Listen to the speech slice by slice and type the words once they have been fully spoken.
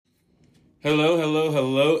Hello, hello,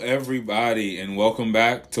 hello, everybody, and welcome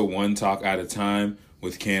back to One Talk at a Time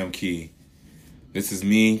with Cam Key. This is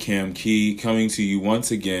me, Cam Key, coming to you once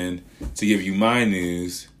again to give you my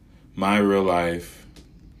news, my real life,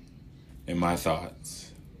 and my thoughts.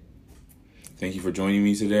 Thank you for joining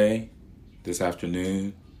me today, this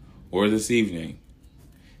afternoon, or this evening,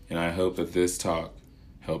 and I hope that this talk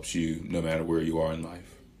helps you no matter where you are in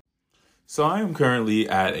life. So I am currently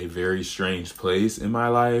at a very strange place in my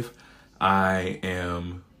life. I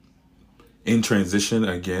am in transition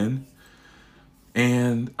again,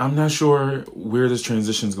 and I'm not sure where this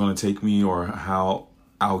transition is going to take me or how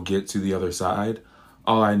I'll get to the other side.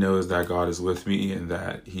 All I know is that God is with me and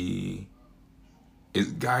that He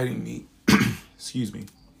is guiding me, excuse me,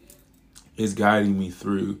 is guiding me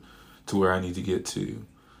through to where I need to get to.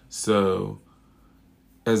 So,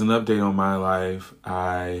 as an update on my life,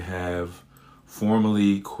 I have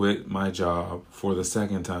formally quit my job for the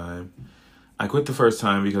second time. I quit the first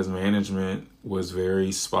time because management was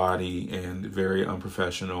very spotty and very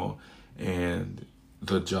unprofessional, and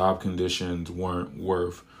the job conditions weren't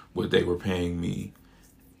worth what they were paying me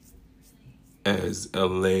as a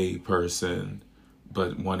lay person,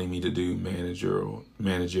 but wanting me to do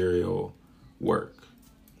managerial work.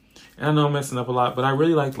 And I know I'm messing up a lot, but I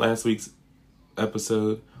really liked last week's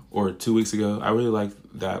episode, or 2 weeks ago. I really liked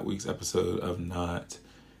that week's episode of not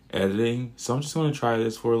editing. So I'm just going to try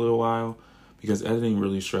this for a little while, because editing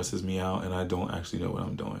really stresses me out and I don't actually know what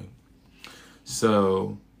I'm doing.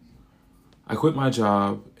 So I quit my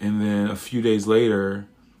job, and then a few days later,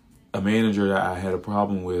 a manager that I had a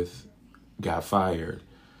problem with got fired.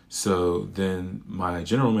 So then my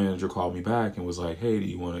general manager called me back and was like, hey, do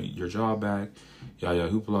you want your job back? Yaya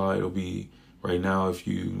hoopla. It'll be right now, if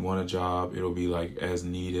you want a job, it'll be like as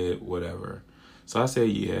needed, whatever. So I said,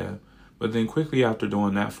 yeah. But then quickly after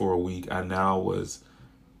doing that for a week, I now was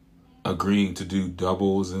agreeing to do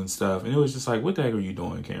doubles and stuff. And it was just like, what the heck are you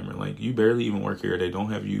doing, Cameron? Like, you barely even work here. They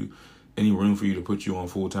don't have you any room for you to put you on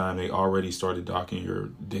full time. They already started docking your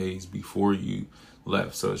days before you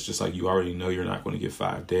left. So it's just like, you already know you're not going to get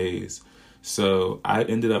 5 days. So I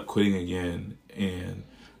ended up quitting again, and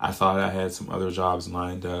I thought I had some other jobs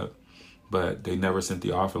lined up, but they never sent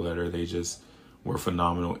the offer letter. They just were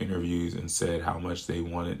phenomenal interviews and said how much they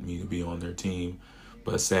wanted me to be on their team.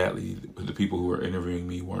 But sadly, the people who were interviewing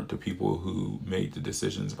me weren't the people who made the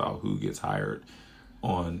decisions about who gets hired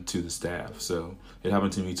on to the staff. So it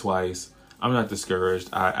happened to me twice. I'm not discouraged.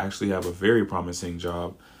 I actually have a very promising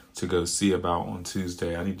job to go see about on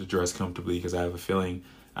Tuesday. I need to dress comfortably because I have a feeling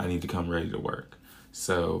I need to come ready to work.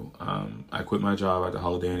 So I quit my job at the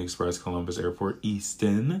Holiday Inn Express Columbus Airport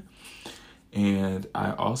Easton. And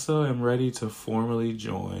I also am ready to formally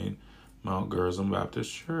join Mount Gerizim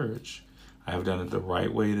Baptist Church. I have done it the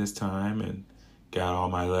right way this time and got all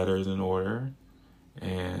my letters in order.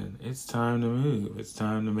 And it's time to move. It's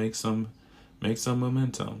time to make some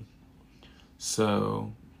momentum.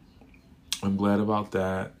 So I'm glad about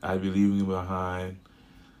that. I'd be leaving behind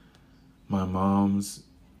my mom's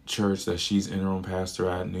church that she's interim pastor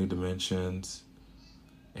at, New Dimensions.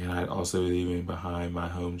 And I'd also be leaving behind my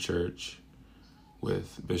home church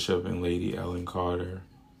with Bishop and Lady Ellen Carter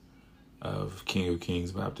of King of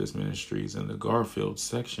Kings Baptist Ministries in the Garfield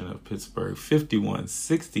section of Pittsburgh,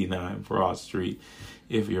 5169 Broad Street.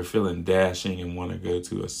 If you're feeling dashing and want to go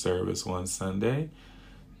to a service one Sunday,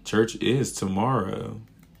 church is tomorrow,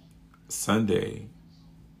 Sunday,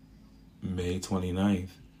 May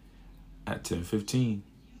 29th at 10:15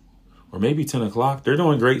 or maybe 10 o'clock. They're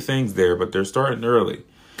doing great things there, but they're starting early.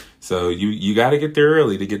 So you got to get there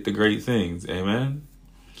early to get the great things. Amen.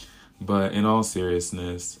 But in all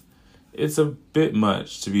seriousness, it's a bit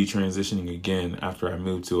much to be transitioning again after I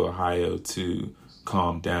moved to Ohio to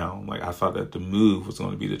calm down. Like, I thought that the move was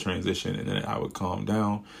going to be the transition and then I would calm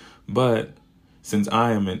down. But since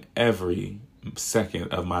I am in every second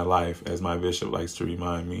of my life, as my bishop likes to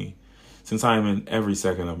remind me, since I am in every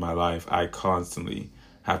second of my life, I constantly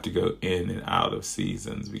have to go in and out of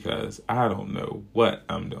seasons because I don't know what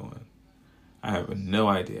I'm doing. I have no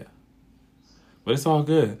idea. But it's all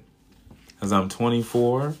good because I'm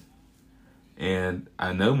 24 and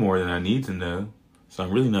I know more than I need to know. So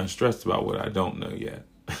I'm really not stressed about what I don't know yet.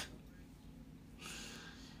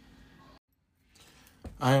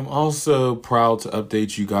 I am also proud to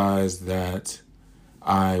update you guys that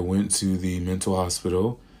I went to the mental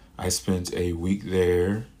hospital. I spent a week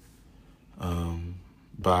there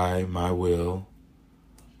by my will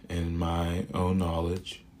and my own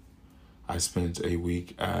knowledge. I spent a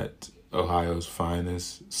week at Ohio's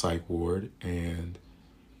finest psych ward, and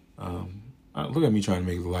look at me trying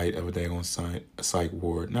to make light of a daggone psych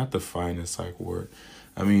ward. Not the finest psych ward.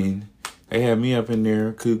 I mean, They had me up in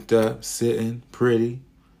there, cooped up, sitting, pretty.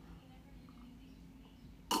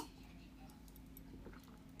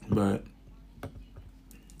 But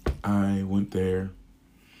I went there,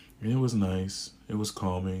 and it was nice. It was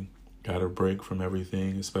calming. Got a break from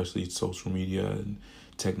everything, especially social media and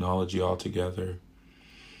technology altogether.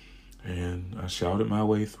 And I shouted my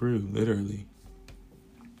way through, literally.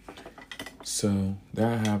 So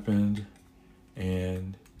that happened,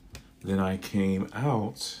 and then I came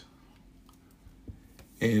out,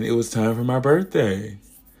 and it was time for my birthday.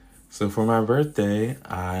 So for my birthday,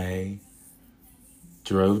 I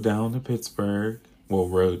drove down to Pittsburgh,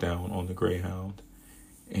 rode down on the Greyhound,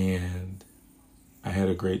 and I had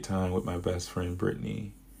a great time with my best friend,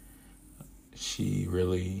 Brittany. She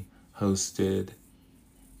really hosted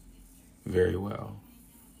very well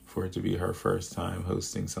for it to be her first time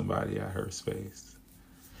hosting somebody at her space.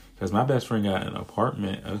 Because my best friend got an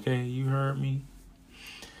apartment, okay? You heard me?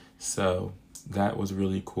 So that was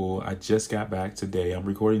really cool. I just got back today. I'm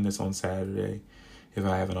recording this on Saturday, if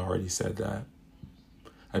I haven't already said that.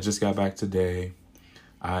 I just got back today.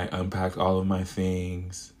 I unpacked all of my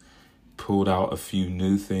things, pulled out a few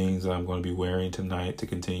new things that I'm going to be wearing tonight to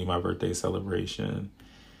continue my birthday celebration.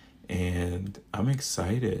 And I'm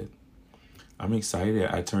excited.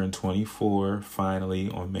 I turned 24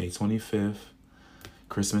 finally on May 25th.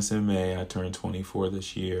 Christmas in May, I turned 24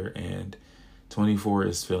 this year, and 24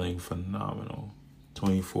 is feeling phenomenal.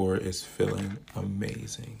 24 is feeling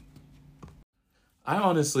amazing. I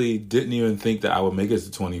honestly didn't even think that I would make it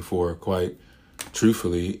to 24, quite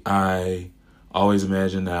truthfully. I always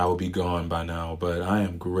imagined that I would be gone by now, but I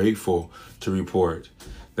am grateful to report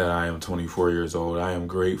that I am 24 years old. I am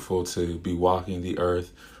grateful to be walking the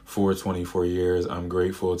earth for 24 years. I'm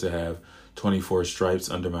grateful to have 24 stripes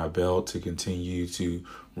under my belt to continue to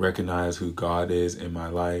recognize who God is in my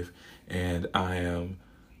life. And I am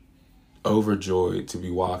overjoyed to be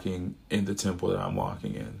walking in the temple that I'm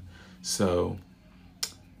walking in. So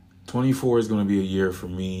 24 is going to be a year for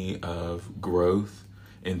me of growth,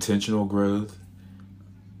 intentional growth,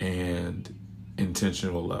 and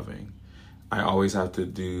intentional loving. I always have to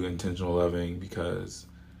do intentional loving because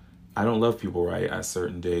I don't love people right at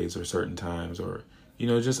certain days or certain times, or,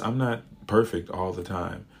 just I'm not perfect all the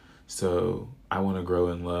time. So I want to grow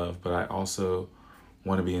in love, but I also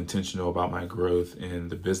want to be intentional about my growth in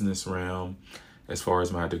the business realm, as far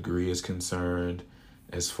as my degree is concerned,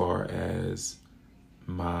 as far as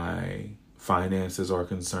my finances are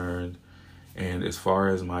concerned, and as far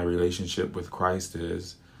as my relationship with Christ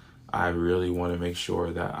is. I really want to make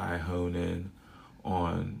sure that I hone in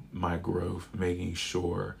on my growth, making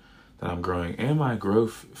sure that I'm growing, and my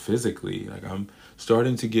growth physically. Like, I'm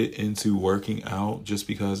starting to get into working out just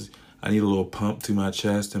because I need a little pump to my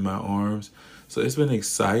chest and my arms. So it's been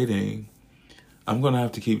exciting. I'm going to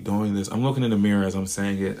have to keep doing this. I'm looking in the mirror as I'm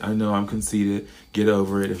saying it. I know I'm conceited. Get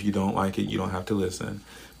over it. If you don't like it, you don't have to listen.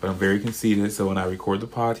 But I'm very conceited. So when I record the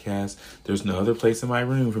podcast, there's no other place in my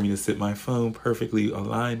room for me to sit my phone perfectly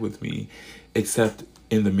aligned with me except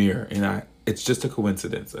in the mirror. And it's just a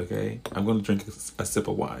coincidence, okay? I'm going to drink a sip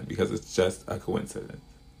of wine because it's just a coincidence.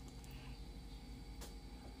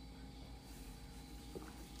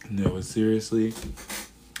 No, but seriously,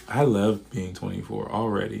 I love being 24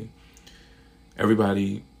 already.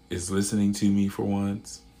 Everybody is listening to me for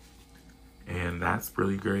once, and that's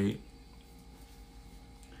really great.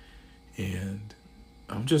 And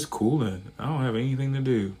I'm just cooling. I don't have anything to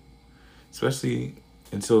do, especially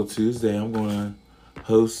until Tuesday. I'm going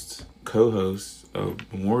to co-host a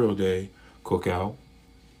Memorial Day cookout.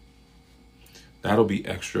 That'll be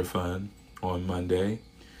extra fun on Monday.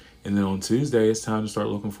 And then on Tuesday, it's time to start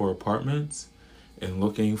looking for apartments and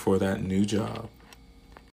looking for that new job.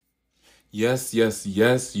 Yes,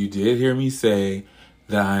 you did hear me say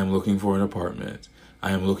that I am looking for an apartment.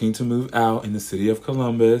 I am looking to move out in the city of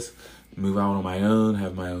Columbus, move out on my own,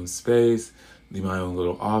 have my own space, do my own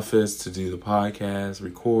little office to do the podcast,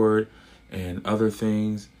 record, and other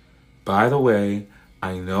things. By the way,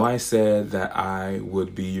 I know I said that I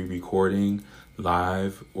would be recording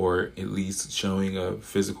live, or at least showing a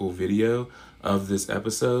physical video of this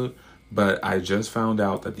episode, but I just found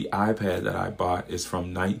out that the iPad that I bought is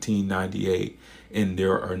from 1998, and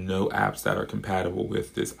there are no apps that are compatible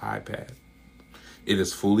with this iPad. It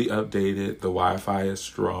is fully updated, the Wi-Fi is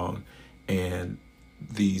strong, and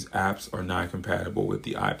these apps are not compatible with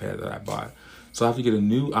the iPad that I bought. So I have to get a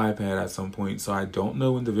new iPad at some point, so I don't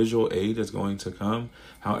know when the visual aid is going to come.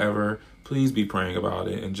 However, please be praying about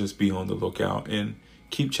it and just be on the lookout and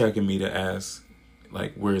keep checking me to ask,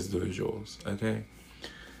 where's the visuals, okay?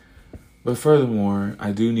 But furthermore,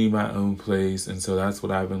 I do need my own place, and so that's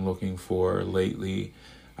what I've been looking for lately.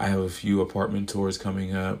 I have a few apartment tours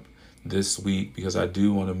coming up this week because I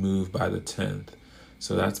do want to move by the 10th.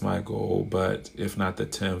 So that's my goal. But if not the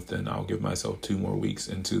 10th, then I'll give myself 2 more weeks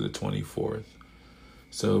into the 24th.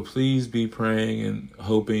 So please be praying and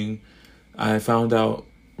hoping. I found out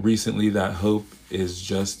recently that hope is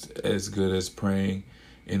just as good as praying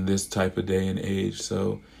in this type of day and age.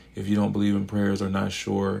 So if you don't believe in prayers or not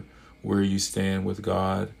sure where you stand with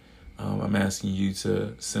God, I'm asking you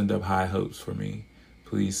to send up high hopes for me.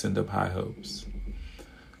 Please send up high hopes.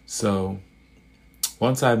 So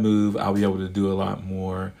once I move, I'll be able to do a lot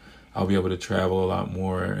more. I'll be able to travel a lot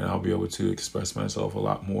more, and I'll be able to express myself a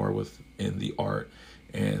lot more within the art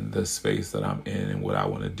and the space that I'm in and what I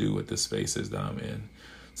want to do with the spaces that I'm in.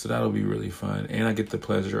 So that'll be really fun. And I get the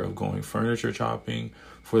pleasure of going furniture shopping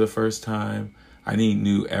for the first time. I need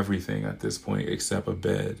new everything at this point except a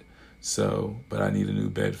bed. But I need a new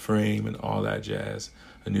bed frame and all that jazz.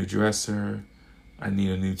 A new dresser. I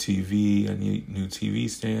need a new TV. I need new TV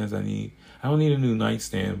stands. I don't need a new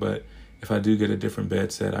nightstand, but if I do get a different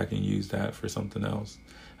bed set, I can use that for something else.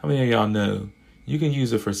 How many of y'all know you can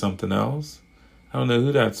use it for something else? I don't know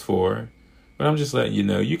who that's for, but I'm just letting you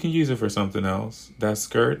know you can use it for something else. That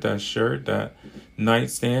skirt, that shirt, that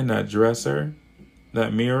nightstand, that dresser,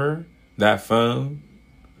 that mirror, that phone,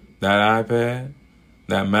 that iPad,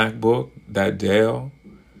 that MacBook, that Dell.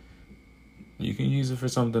 You can use it for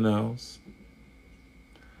something else.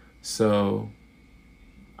 So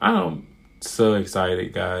I'm so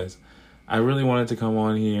excited, guys. I really wanted to come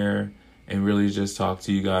on here and really just talk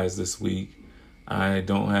to you guys this week. I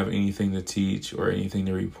don't have anything to teach or anything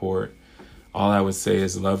to report. All I would say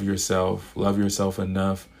is love yourself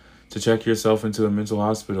enough to check yourself into a mental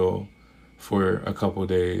hospital for a couple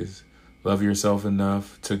days. Love yourself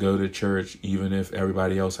enough to go to church even if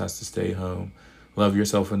everybody else has to stay home. Love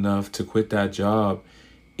yourself enough to quit that job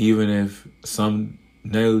even if some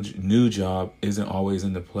new job isn't always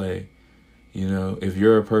in the play. You know, if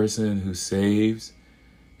you're a person who saves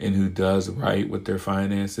and who does right with their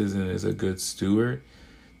finances and is a good steward,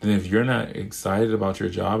 then if you're not excited about your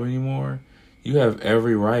job anymore, you have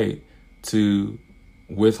every right to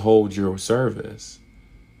withhold your service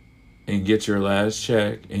and get your last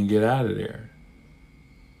check and get out of there.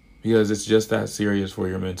 Because it's just that serious for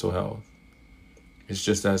your mental health. It's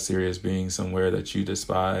just that serious being somewhere that you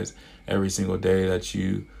despise every single day, that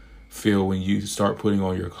you feel when you start putting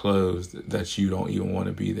on your clothes that you don't even want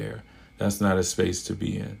to be there. That's not a space to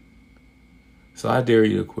be in. So I dare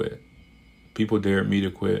you to quit. People dared me to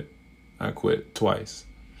quit. I quit twice.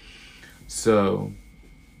 So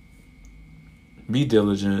be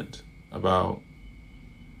diligent about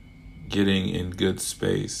getting in good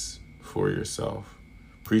space for yourself.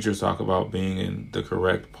 Preachers talk about being in the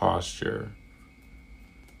correct posture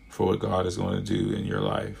for what God is going to do in your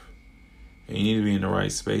life. And you need to be in the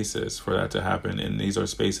right spaces for that to happen. And these are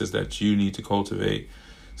spaces that you need to cultivate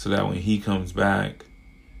so that when he comes back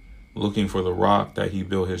looking for the rock that he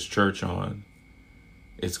built his church on,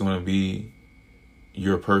 it's going to be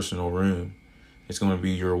your personal room. It's going to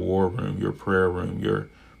be your war room, your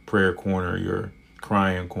prayer corner, your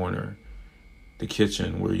crying corner, the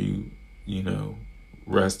kitchen where you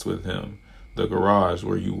rest with him, the garage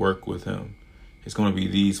where you work with him. It's going to be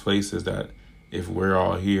these places that if we're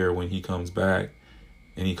all here when he comes back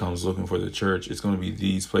and he comes looking for the church, it's going to be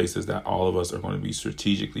these places that all of us are going to be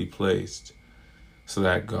strategically placed so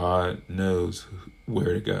that God knows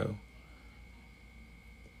where to go.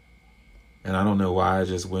 And I don't know why I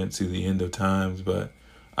just went to the end of times, but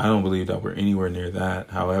I don't believe that we're anywhere near that.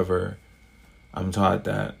 However, I'm taught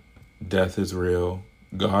that death is real,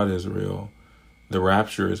 God is real, the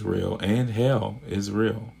rapture is real, and hell is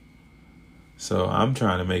real. So I'm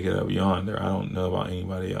trying to make it up yonder. I don't know about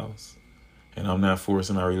anybody else. And I'm not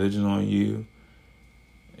forcing our religion on you.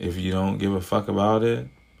 If you don't give a fuck about it,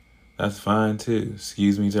 that's fine too.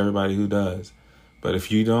 Excuse me to everybody who does. But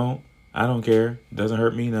if you don't, I don't care. It doesn't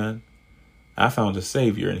hurt me none. I found a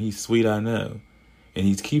savior and he's sweet, I know. And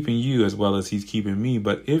he's keeping you as well as he's keeping me.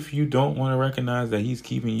 But if you don't want to recognize that he's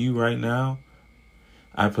keeping you right now,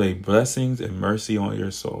 I pray blessings and mercy on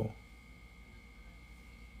your soul.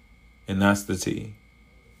 And that's the T.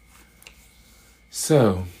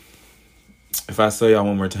 So, if I say y'all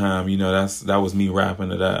one more time, that was me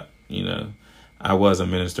wrapping it up. I was a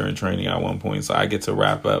minister in training at one point, so I get to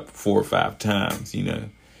wrap up 4 or 5 times, because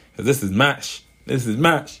this is mash. This is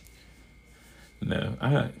mash. No,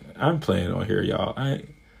 I'm playing on here, y'all. I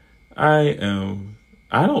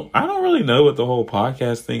don't really know what the whole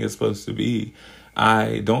podcast thing is supposed to be.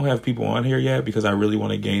 I don't have people on here yet because I really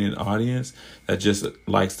want to gain an audience that just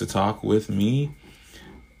likes to talk with me.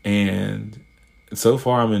 And so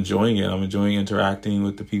far I'm enjoying it. I'm enjoying interacting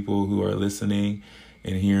with the people who are listening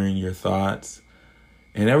and hearing your thoughts.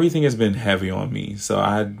 And everything has been heavy on me. So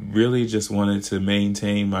I really just wanted to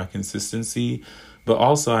maintain my consistency. But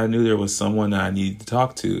also I knew there was someone that I needed to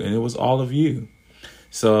talk to. And it was all of you.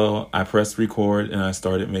 So I pressed record and I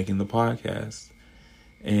started making the podcast.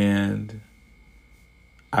 And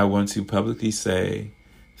I want to publicly say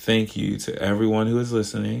thank you to everyone who is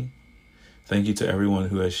listening. Thank you to everyone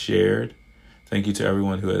who has shared. Thank you to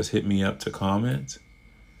everyone who has hit me up to comment.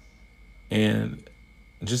 And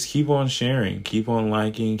just keep on sharing, keep on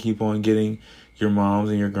liking, keep on getting your moms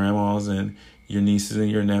and your grandmas and your nieces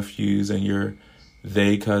and your nephews and your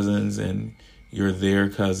they cousins and your their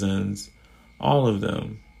cousins, all of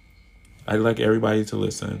them. I'd like everybody to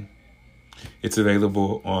listen. It's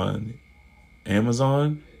available on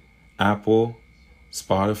Amazon, Apple,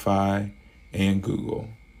 Spotify, and Google.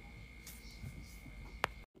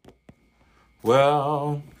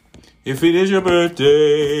 Well, if it is your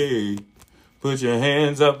birthday, put your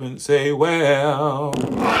hands up and say, well.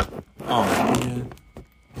 Oh, man.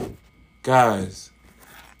 Guys.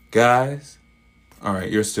 All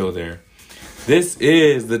right, you're still there. This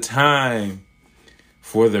is the time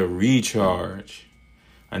for the recharge.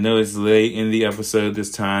 I know it's late in the episode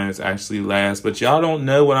this time. It's actually last, but y'all don't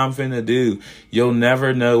know what I'm finna do. You'll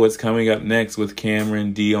never know what's coming up next with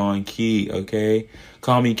Cameron Dion Key, okay?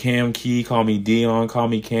 Call me Cam Key, call me Dion, call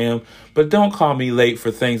me Cam, but don't call me late for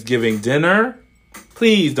Thanksgiving dinner.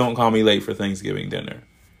 Please don't call me late for Thanksgiving dinner.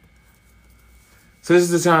 So this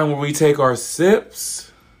is the time where we take our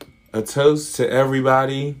sips, a toast to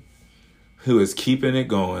everybody who is keeping it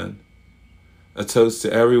going, a toast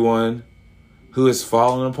to everyone who is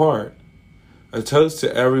falling apart, a toast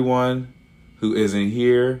to everyone who isn't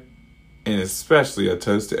here, and especially a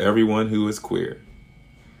toast to everyone who is queer.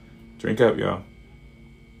 Drink up, y'all.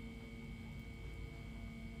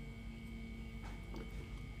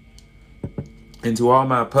 And to all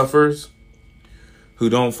my puffers who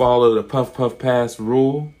don't follow the puff puff pass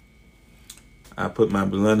rule, I put my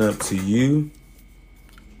blunt up to you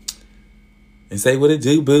and say what it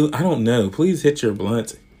do, boo. I don't know. Please hit your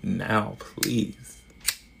blunt now, please.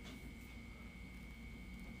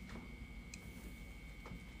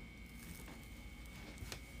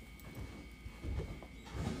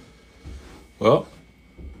 Well,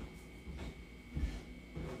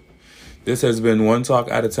 this has been One Talk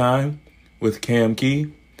at a Time with Cam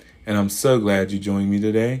Key, and I'm so glad you joined me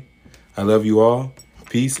today. I love you all.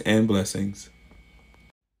 Peace and blessings.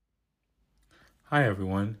 Hi,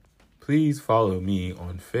 everyone. Please follow me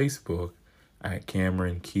on Facebook at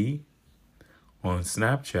Cameron Key, on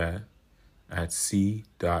Snapchat at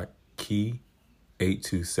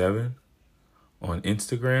c.key827, on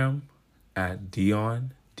Instagram at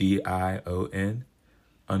Dion, Dion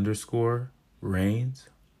 _Reigns,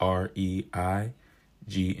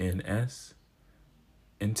 REIGNS,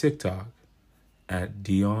 and TikTok at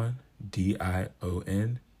Dion,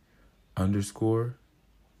 DION _is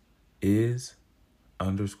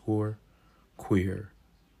 _queer,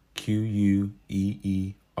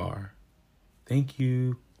 QUEER. Thank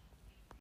you.